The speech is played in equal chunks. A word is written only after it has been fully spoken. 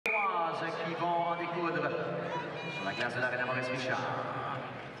qui vont en découdre sur la glace de l'Arena Maurice Richard.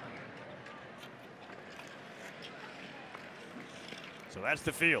 So that's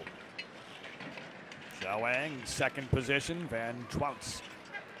the field. Xiaowang, second position. Van Troutz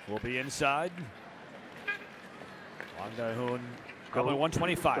will be inside. Wang Daehoon, probably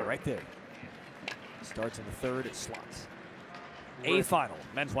 125 right there. Starts in the third, it slots. A final,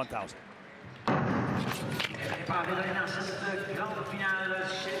 men's 1,000.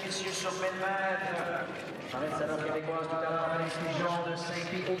 québécoise tout à l'heure, Alex Pigeon de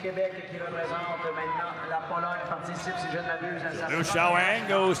Saint-Pie au Québec qui représente maintenant la Pologne, participe si je ne m'abuse à sa Liu Xiaowang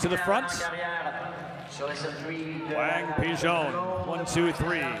goes to the front. Sur le circuit de Wang Pigeon, 1, 2,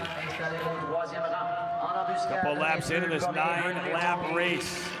 3. Couple laps into this 9-lap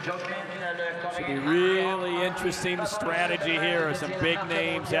race. Should be really interesting strategy here with some big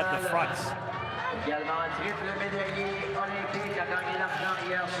names at the front. Également un triple médaillé olympique a gagné l'argent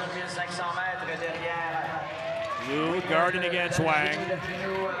hier sur 1500 mètres derrière. Liu guarding against Wang.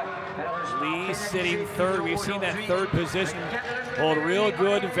 Lee sitting third. We've seen that third position hold real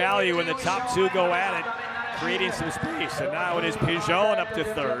good value when the top two go at it, creating some space. And now it is Pigeon up to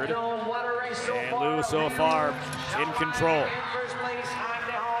third. And Liu so far in control.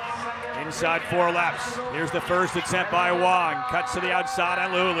 Inside 4 laps. Here's the first attempt by Wang. Cuts to the outside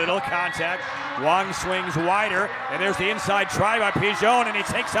on Liu. Little contact. Wang swings wider. And there's the inside try by Pigeon, and he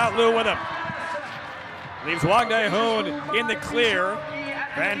takes out Liu with him. Leaves Wang Daehoon in the clear.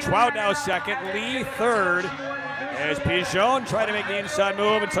 Van Trout now second. Lee third. As Pigeon tried to make the inside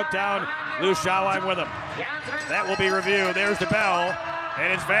move and took down Liu Xiaowang with him. That will be reviewed. There's the bell.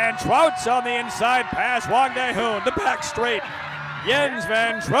 And it's Van Trout on the inside pass. Wang Daehoon, the back straight. Jens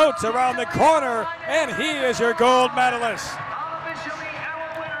Van Trout around the corner, and he is your gold medalist.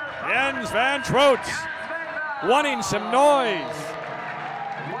 Jens Van Trout wanting some noise.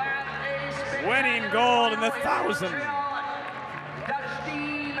 Winning gold in the 1,000.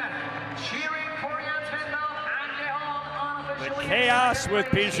 The chaos with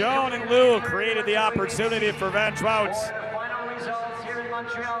Pigeon and Liu created the opportunity for Van Trout.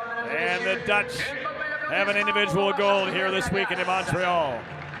 And the Dutch have an individual gold here this weekend in Montreal.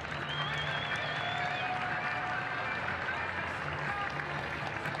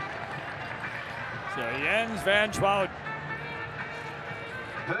 So Jens Van Trout,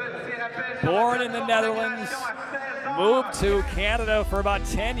 born in the Netherlands, moved to Canada for about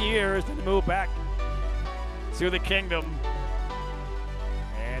 10 years, then moved back to the Kingdom.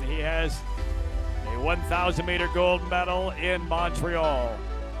 And he has a 1,000-meter gold medal in Montreal.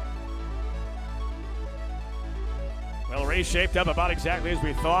 Well, the race shaped up about exactly as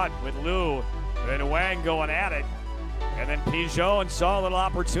we thought, with Liu and Wang going at it. And then Pigeon saw a little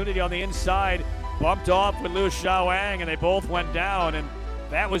opportunity on the inside, bumped off with Liu Xiaowang, and they both went down, and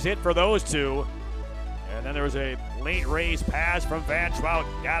that was it for those two. And then there was a late race pass from Van Trout,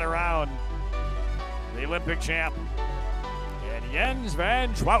 got around the Olympic champ. And Jens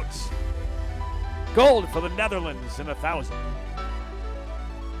Van Trout, gold for the Netherlands in 1,000.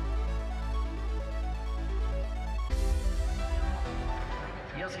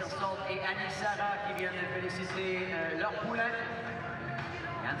 Et Annie Sarah qui viennent de féliciter leur poulain.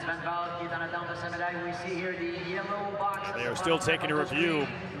 Jens Van Trout qui est en attente de sa médaille. We see here the yellow box. They are still taking a review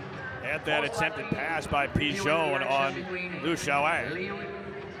at that attempted pass by Pigeon on Liu Xiaowang.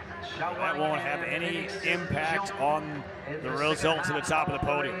 That won't have any impact on the results at the top of the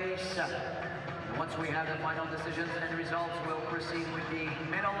podium. Once we have the final decisions and results, we'll proceed with the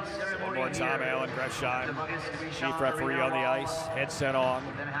medal ceremony. One more time, Alan Gresham, chief referee on the ice, headset on.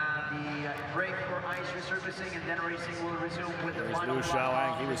 We'll then have the break for ice resurfacing, and then racing will resume with the final Liu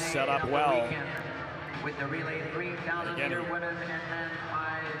Xiaowang. He was set up well. With the relay 3,000 meter women and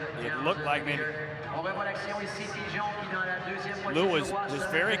 5,000. It looked like maybe Liu was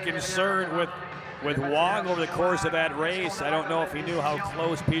very concerned with Wang over the course of that race. I don't know if he knew how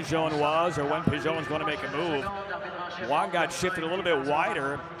close Pigeon was or when Pigeon was going to make a move. Wang got shifted a little bit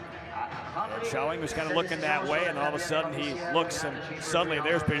wider. And Xiaowang was kind of looking that way, and all of a sudden he looks, and suddenly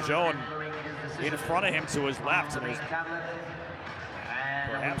there's Pigeon in front of him to his left. And there's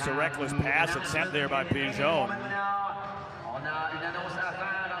perhaps a reckless pass attempt there by Pigeon.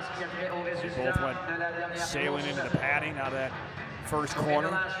 They both went sailing into the padding out of that first corner.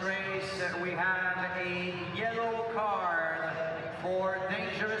 In the last race, we have a yellow card for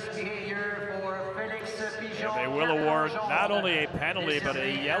dangerous behavior for Felix Pigeon. And they will award not only a penalty, but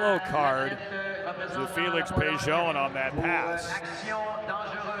a yellow card to Felix Pigeon on that pass.